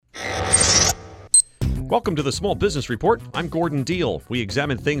Welcome to the Small Business Report. I'm Gordon Deal. We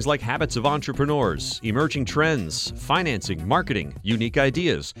examine things like habits of entrepreneurs, emerging trends, financing, marketing, unique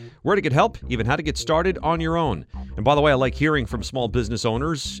ideas, where to get help, even how to get started on your own. And by the way, I like hearing from small business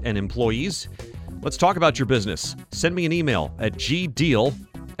owners and employees. Let's talk about your business. Send me an email at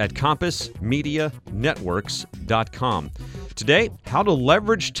gdeal@compassmedianetworks.com. Today, how to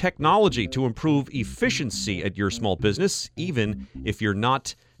leverage technology to improve efficiency at your small business, even if you're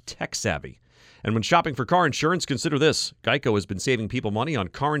not tech savvy. And when shopping for car insurance, consider this. Geico has been saving people money on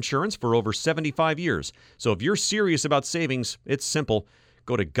car insurance for over 75 years. So if you're serious about savings, it's simple.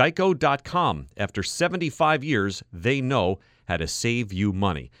 Go to geico.com. After 75 years, they know how to save you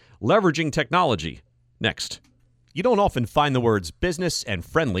money. Leveraging technology. Next. You don't often find the words business and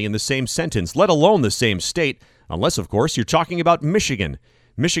friendly in the same sentence, let alone the same state, unless, of course, you're talking about Michigan.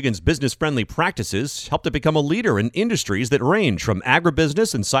 Michigan's business-friendly practices help to become a leader in industries that range from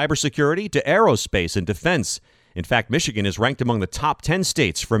agribusiness and cybersecurity to aerospace and defense. In fact, Michigan is ranked among the top 10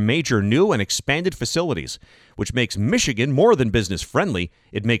 states for major new and expanded facilities, which makes Michigan more than business-friendly.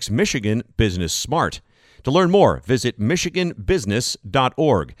 It makes Michigan business-smart. To learn more, visit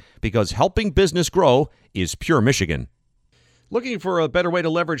michiganbusiness.org, because helping business grow is pure Michigan. Looking for a better way to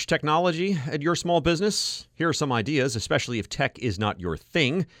leverage technology at your small business? Here are some ideas, especially if tech is not your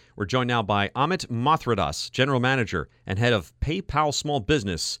thing. We're joined now by Amit Mathradas, General Manager and Head of PayPal Small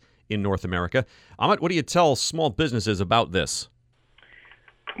Business in North America. Amit, what do you tell small businesses about this?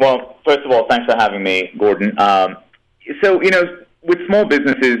 Well, first of all, thanks for having me, Gordon. With small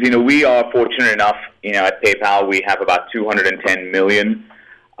businesses, we are fortunate enough, at PayPal, we have about 210 million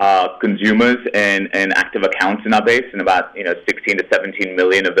consumers and active accounts in our base, and about 16 to 17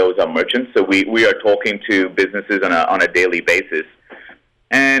 million of those are merchants. So we are talking to businesses on a daily basis.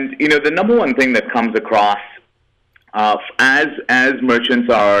 And the number one thing that comes across as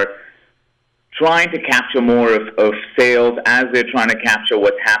merchants are trying to capture more of sales, as they're trying to capture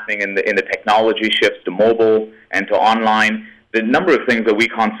what's happening in the technology shifts to mobile and to online, the number of things that we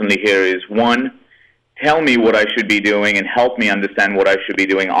constantly hear is, one, tell me what I should be doing and help me understand what I should be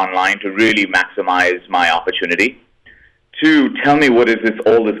doing online to really maximize my opportunity. Two, tell me what is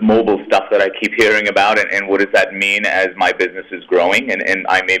all this mobile stuff that I keep hearing about, and what does that mean as my business is growing and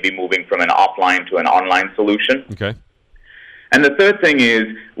I may be moving from an offline to an online solution. Okay. And the third thing is,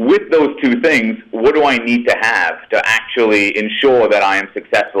 with those two things, what do I need to have to actually ensure that I am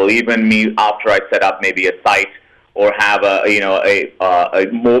successful, even me after I set up maybe a site or have a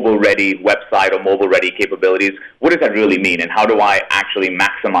mobile-ready website or mobile-ready capabilities? What does that really mean, and how do I actually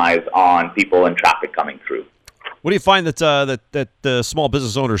maximize on people and traffic coming through? What do you find that the small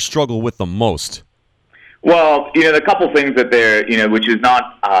business owners struggle with the most? Well, the couple things that they're, which is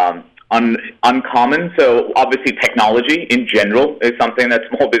not uncommon. So obviously technology in general is something that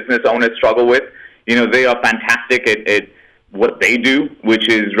small business owners struggle with. They are fantastic at what they do, which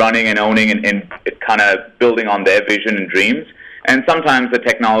is running and owning and kind of building on their vision and dreams. And sometimes the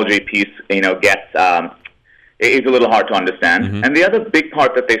technology piece, is a little hard to understand. Mm-hmm. And the other big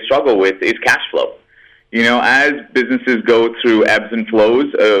part that they struggle with is cash flow. As businesses go through ebbs and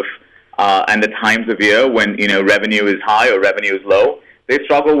flows of and the times of year when, revenue is high or revenue is low, they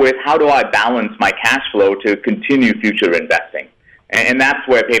struggle with, how do I balance my cash flow to continue future investing? And that's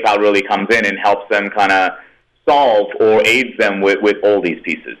where PayPal really comes in and helps them kind of solve or aids them with all these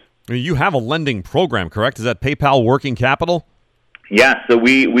pieces. You have a lending program, correct? Is that PayPal Working Capital? Yeah, so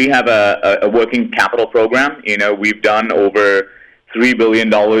we have a working capital program. We've done over $3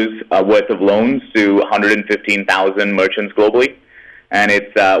 billion worth of loans to 115,000 merchants globally. And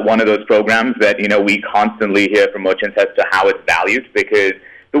it's one of those programs that, we constantly hear from merchants as to how it's valued, because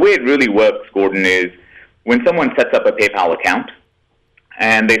the way it really works, Gordon, is when someone sets up a PayPal account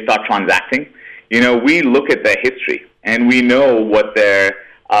and they start transacting, we look at their history and we know what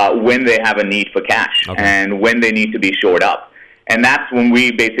when they have a need for cash, okay, and when they need to be shored up. And that's when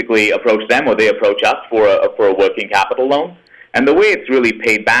we basically approach them, or they approach us for a working capital loan. And the way it's really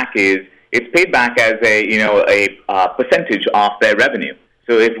paid back is it's paid back as a percentage of their revenue.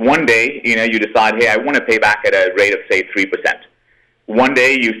 So if one day, you decide, hey, I want to pay back at a rate of, say, 3%. One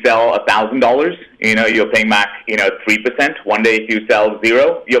day you sell $1,000, you're paying back, 3%. One day if you sell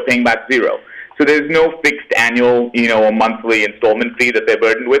 $0, you're paying back $0. So there's no fixed annual, or monthly installment fee that they're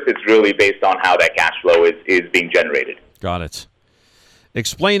burdened with. It's really based on how that cash flow is being generated. Got it.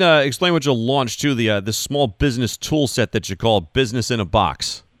 Explain what you launched to the small business tool set that you call Business in a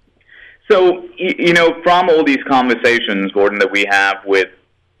Box. So, from all these conversations, Gordon, that we have with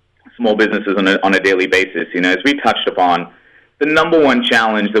small businesses on a daily basis, as we touched upon, the number one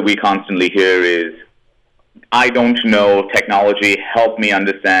challenge that we constantly hear is, I don't know technology, help me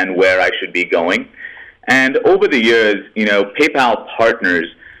understand where I should be going. And over the years, PayPal partners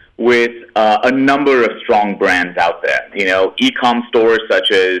with a number of strong brands out there. E-com stores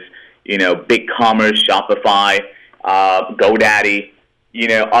such as, BigCommerce, Shopify, GoDaddy,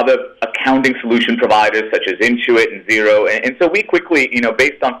 other accounting solution providers such as Intuit and Xero. And so we quickly,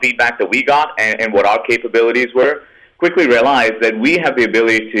 based on feedback that we got and what our capabilities were, quickly realized that we have the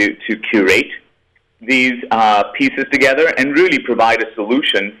ability to curate these pieces together and really provide a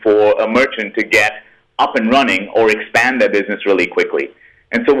solution for a merchant to get up and running or expand their business really quickly.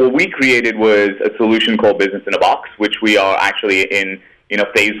 And so what we created was a solution called Business in a Box, which we are actually in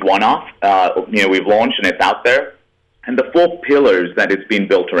phase one of. We've launched and it's out there. And the 4 pillars that it's been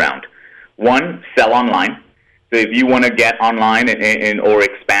built around. 1, sell online. So if you want to get online or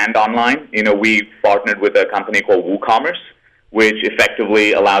expand online, we've partnered with a company called WooCommerce, which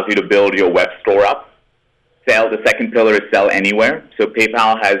effectively allows you to build your web store up. The second pillar is sell anywhere. So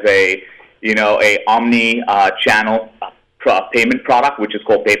PayPal has a omni-channel payment product, which is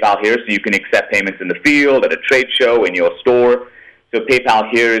called PayPal Here, so you can accept payments in the field, at a trade show, in your store. So PayPal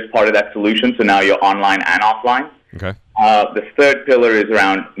Here is part of that solution, so now you're online and offline. Okay. The third pillar is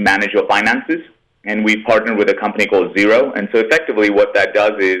around manage your finances, and we partnered with a company called Xero. And so effectively what that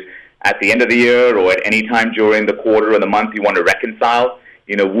does is at the end of the year or at any time during the quarter or the month you want to reconcile,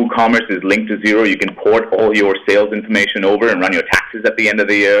 WooCommerce is linked to Xero. You can port all your sales information over and run your taxes at the end of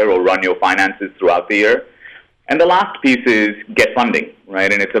the year or run your finances throughout the year. And the last piece is get funding,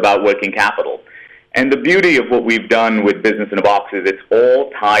 right? And it's about working capital. And the beauty of what we've done with Business in a Box is it's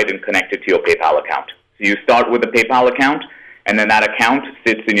all tied and connected to your PayPal account. So you start with a PayPal account, and then that account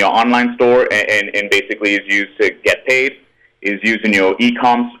sits in your online store and basically is used to get paid, is used in your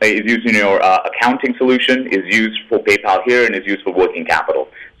is used in your accounting solution, is used for PayPal Here, and is used for working capital.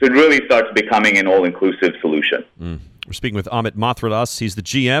 So it really starts becoming an all-inclusive solution. We're speaking with Amit Mathradas. He's the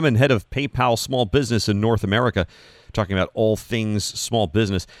GM and head of PayPal Small Business in North America, talking about all things small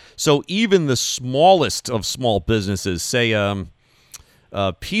business. So even the smallest of small businesses, say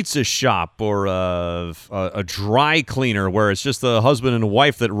a pizza shop or a dry cleaner where it's just the husband and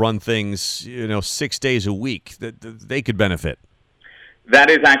wife that run things, 6 days a week, that they could benefit. That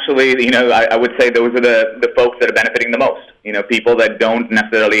is actually, I would say those are the folks that are benefiting the most. People that don't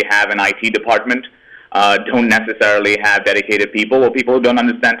necessarily have an IT department, don't necessarily have dedicated people, or people who don't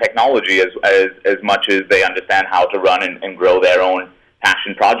understand technology as much as they understand how to run and grow their own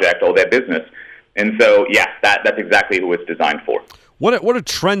passion project or their business. And so, yes, that's exactly who it's designed for. What are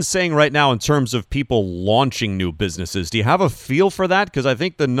trends saying right now in terms of people launching new businesses? Do you have a feel for that? Because I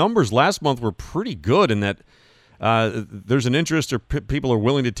think the numbers last month were pretty good in that there's an interest or people are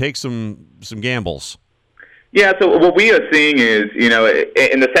willing to take some gambles. Yeah, so what we are seeing is,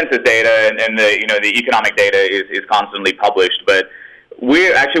 in the census data and the economic data is constantly published, but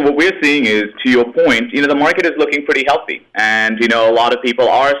what we're seeing is, to your point, the market is looking pretty healthy. And, a lot of people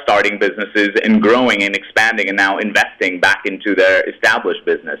are starting businesses and growing and expanding and now investing back into their established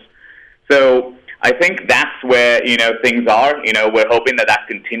business. So I think that's where, things are. We're hoping that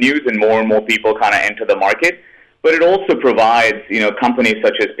continues and more people kind of enter the market. But it also provides, companies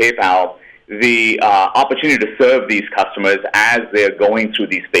such as PayPal the opportunity to serve these customers as they're going through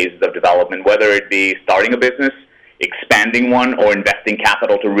these phases of development, whether it be starting a business, expanding one, or investing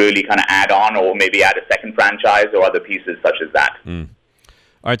capital to really kind of add on or maybe add a second franchise or other pieces such as that. All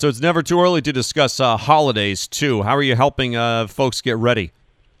right, so it's never too early to discuss holidays, too. How are you helping folks get ready?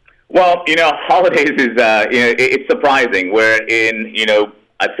 Well, holidays is, it's surprising. We're in,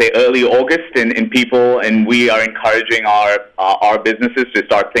 I'd say early August, and we are encouraging our businesses to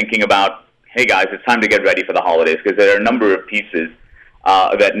start thinking about, hey guys, it's time to get ready for the holidays, because there are a number of pieces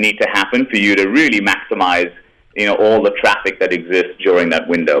that need to happen for you to really maximize all the traffic that exists during that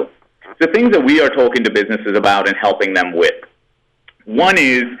window. The things that we are talking to businesses about and helping them with. One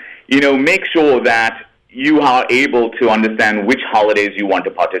is, make sure that you are able to understand which holidays you want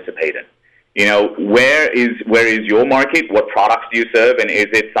to participate in. Where is your market? What products do you serve? And is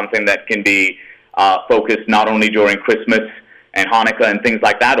it something that can be focused not only during Christmas and Hanukkah and things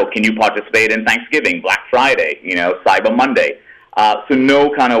like that, or can you participate in Thanksgiving, Black Friday, Cyber Monday? So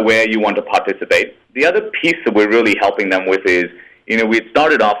know kind of where you want to participate. The other piece that we're really helping them with is, we had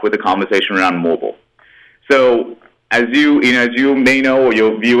started off with a conversation around mobile. So as you may know, or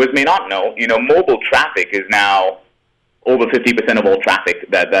your viewers may not know, mobile traffic is now over 50% of all traffic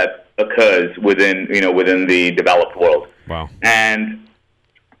that occurs within the developed world. Wow. And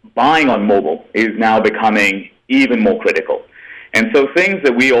buying on mobile is now becoming even more critical. And so things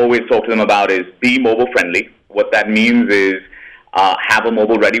that we always talk to them about is be mobile friendly. What that means is have a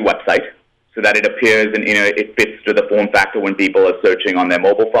mobile ready website so that it appears and it fits to the form factor when people are searching on their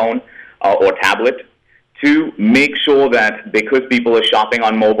mobile phone or tablet. Two, make sure that because people are shopping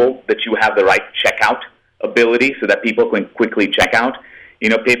on mobile, that you have the right checkout ability so that people can quickly check out.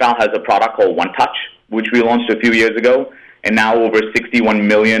 PayPal has a product called One Touch, which we launched a few years ago, and now over 61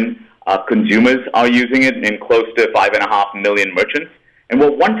 million consumers are using it and close to 5.5 million merchants. And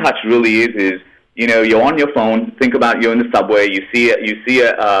what One Touch really is you're on your phone, think about you're in the subway, you see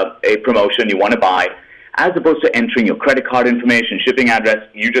a promotion you want to buy. As opposed to entering your credit card information, shipping address,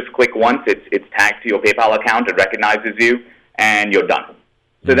 you just click once, it's tagged to your PayPal account, it recognizes you, and you're done.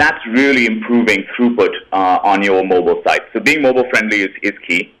 So that's really improving throughput on your mobile site. So being mobile friendly is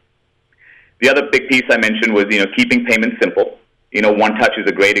key. The other big piece I mentioned was keeping payments simple. One Touch is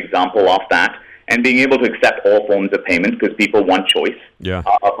a great example of that, and being able to accept all forms of payments because people want choice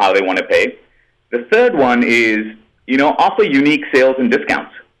of how they want to pay. The third one is offer unique sales and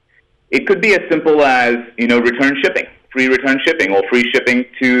discounts. It could be as simple as, return shipping, free return shipping, or free shipping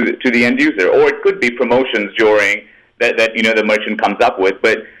to the end user. Or it could be promotions during that the merchant comes up with.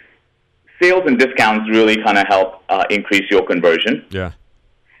 But sales and discounts really kind of help increase your conversion. Yeah.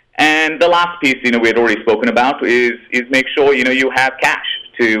 And the last piece, we had already spoken about is make sure, you have cash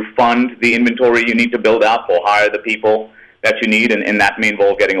to fund the inventory you need to build up or hire the people that you need. And that may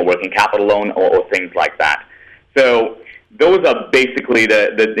involve getting a working capital loan or things like that. So those are basically,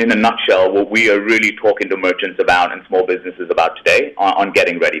 in a nutshell, what we are really talking to merchants about and small businesses about today on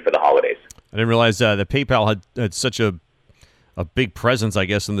getting ready for the holidays. I didn't realize that PayPal had such a big presence, I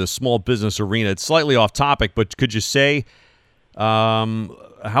guess, in the small business arena. It's slightly off topic, but could you say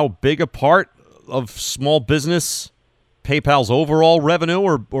how big a part of small business PayPal's overall revenue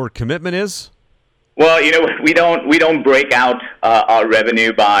or commitment is? Well, we don't break out our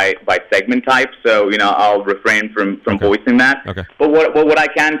revenue by segment type, so I'll refrain from voicing that. Okay. But what I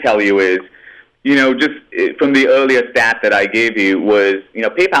can tell you is, just from the earlier stat that I gave you was,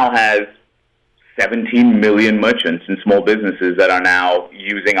 PayPal has 17 million merchants and small businesses that are now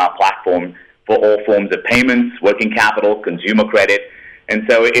using our platform for all forms of payments, working capital, consumer credit. And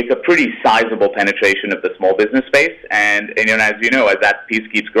so it's a pretty sizable penetration of the small business space. And as as that piece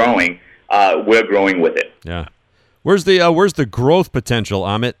keeps growing, we're growing with it. Yeah. Where's the growth potential,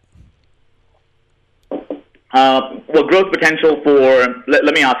 Amit? Well, growth potential for,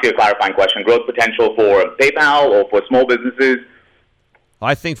 let me ask you a clarifying question. Growth potential for PayPal or for small businesses?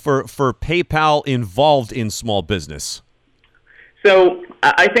 I think for PayPal involved in small business. So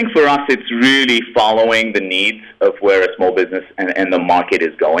I think for us, it's really following the needs of where a small business and the market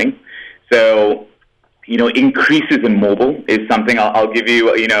is going. So, increases in mobile is something I'll give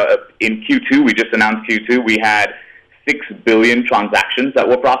you, in Q2, we just announced Q2, we had 6 billion transactions that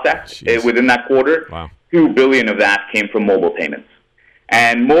were processed within that quarter. Wow. 2 billion of that came from mobile payments.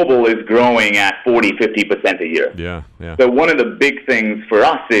 And mobile is growing at 40-50% a year. Yeah. So one of the big things for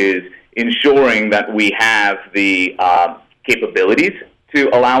us is ensuring that we have the capabilities to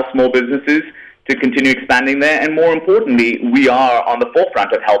allow small businesses to continue expanding there. And more importantly, we are on the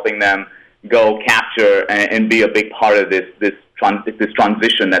forefront of helping them go capture and be a big part of this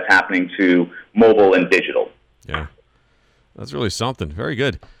transition that's happening to mobile and digital. Yeah. That's really something. Very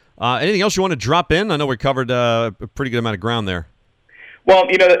good. Anything else you want to drop in? I know we covered a pretty good amount of ground there. Well,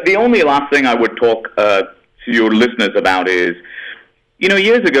 the only last thing I would talk to your listeners about is,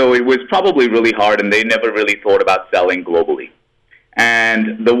 years ago it was probably really hard and they never really thought about selling globally.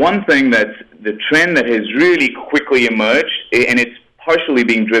 And the one thing that's the trend that has really quickly emerged, and it's partially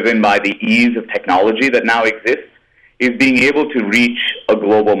being driven by the ease of technology that now exists, is being able to reach a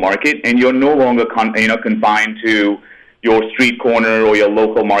global market, and you're no longer confined to your street corner or your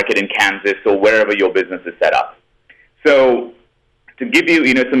local market in Kansas or wherever your business is set up. So to give you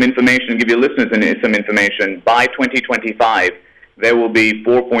some information, give your listeners some information, by 2025, there will be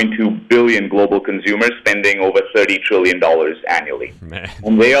 4.2 billion global consumers spending over $30 trillion annually. Man.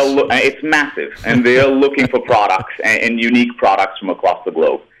 And they are it's massive, and they are looking for products and unique products from across the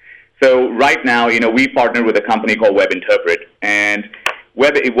globe. So right now, we partner with a company called WebInterpret, and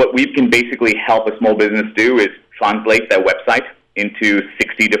what we can basically help a small business do is translate their website into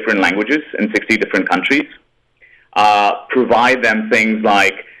 60 different languages in 60 different countries, provide them things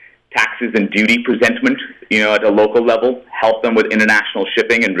like taxes and duty presentment, at a local level, help them with international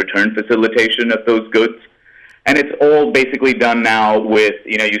shipping and return facilitation of those goods. And it's all basically done now with,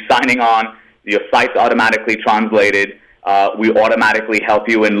 you signing on, your site's automatically translated, we automatically help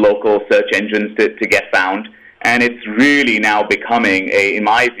you in local search engines to get found. And it's really now becoming, in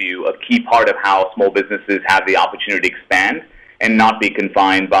my view, a key part of how small businesses have the opportunity to expand and not be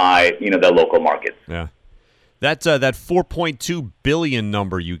confined by, their local markets. Yeah. That 4.2 billion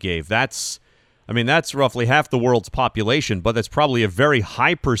number you gave, that's roughly half the world's population, but that's probably a very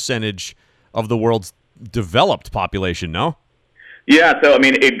high percentage of the world's developed population, no? Yeah, so I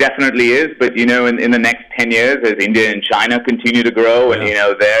mean, it definitely is. But in the next 10 years, as India and China continue to grow, and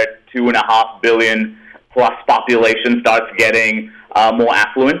their 2.5 billion plus population starts getting more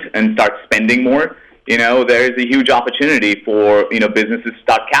affluent and starts spending more, there's a huge opportunity for businesses to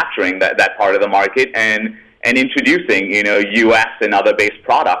start capturing that part of the market and introducing U.S. and other based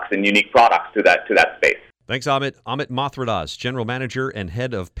products and unique products to that space. Thanks, Amit. Amit Mathradas, General Manager and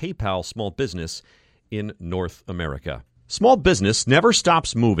Head of PayPal Small Business in North America. Small business never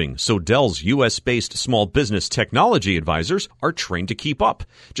stops moving, so Dell's U.S.-based small business technology advisors are trained to keep up.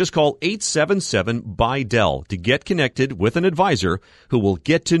 Just call 877-BUY-DELL to get connected with an advisor who will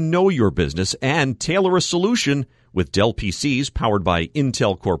get to know your business and tailor a solution with Dell PCs powered by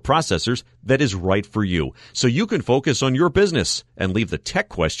Intel Core processors that is right for you, so you can focus on your business and leave the tech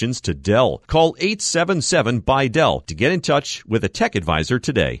questions to Dell. Call 877-BUY-DELL to get in touch with a tech advisor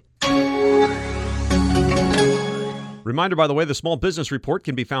today. Reminder, by the way, the Small Business Report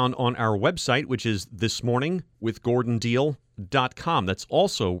can be found on our website, which is thismorningwithgordondeal.com. That's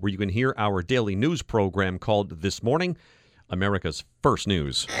also where you can hear our daily news program called This Morning, America's First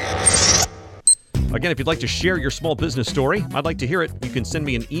News. Again, if you'd like to share your small business story, I'd like to hear it. You can send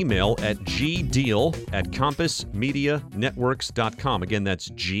me an email at gdeal@compassmedianetworks.com. Again, that's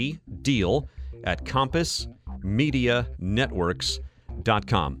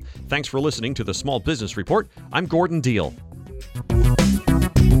gdeal@compassmedianetworks.com. Thanks for listening to the Small Business Report. I'm Gordon Deal.